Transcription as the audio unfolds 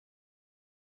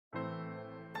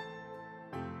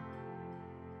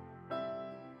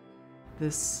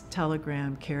This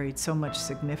telegram carried so much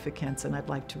significance, and I'd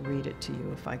like to read it to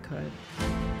you if I could.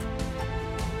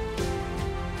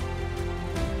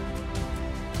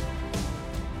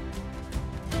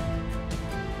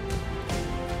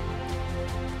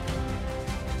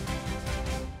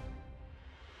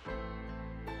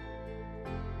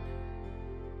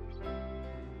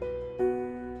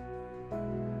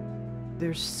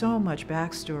 There's so much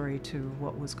backstory to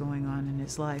what was going on in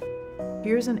his life.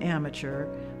 Here's an amateur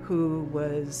who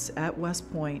was at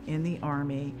West Point in the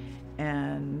Army,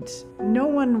 and no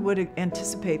one would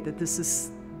anticipate that this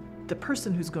is the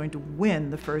person who's going to win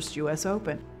the first US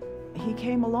Open. He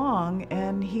came along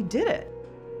and he did it.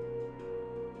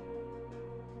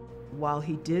 While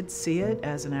he did see it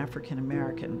as an African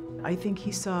American, I think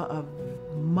he saw a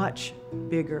much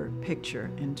bigger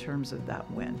picture in terms of that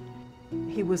win.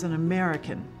 He was an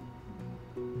American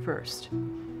first,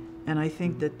 and I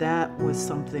think that that was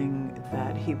something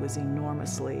that he was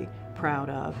enormously proud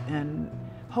of and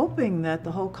hoping that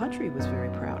the whole country was very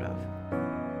proud of.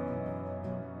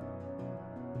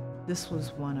 This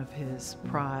was one of his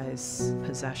prize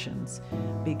possessions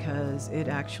because it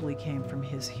actually came from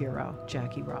his hero,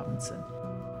 Jackie Robinson.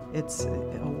 It's a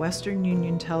Western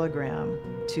Union telegram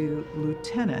to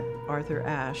Lieutenant Arthur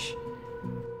Ashe,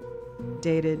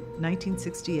 dated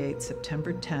 1968,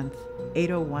 September 10th,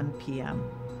 8:01 p.m.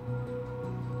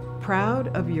 Proud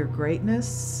of your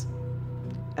greatness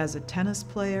as a tennis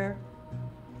player,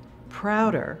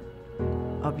 prouder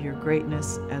of your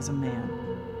greatness as a man.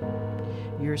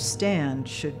 Your stand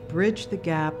should bridge the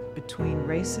gap between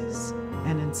races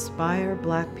and inspire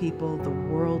Black people the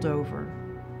world over,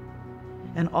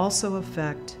 and also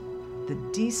affect the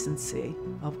decency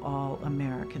of all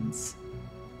Americans.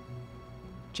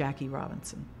 Jackie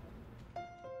Robinson.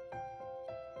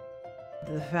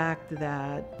 The fact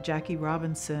that Jackie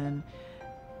Robinson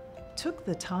took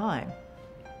the time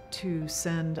to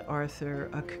send Arthur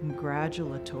a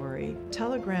congratulatory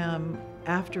telegram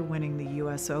after winning the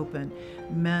US Open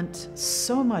meant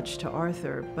so much to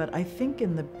Arthur, but I think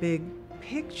in the big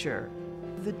picture,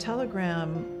 the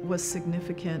telegram was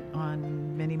significant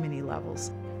on many, many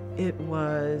levels. It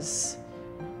was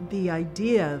the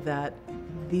idea that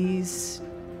these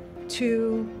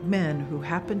two men who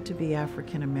happened to be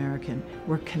African American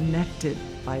were connected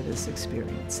by this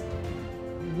experience.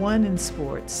 One in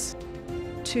sports,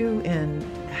 two in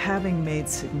having made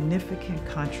significant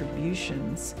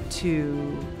contributions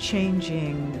to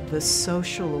changing the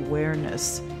social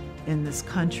awareness in this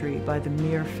country by the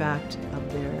mere fact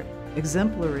of their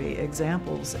exemplary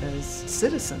examples as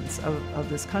citizens of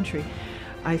this country.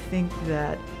 I think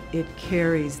that it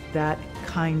carries that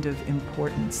kind of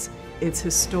importance. It's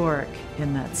historic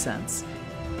in that sense.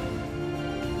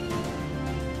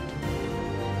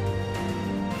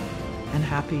 And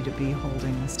happy to be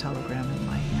holding this telegram in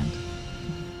my hand.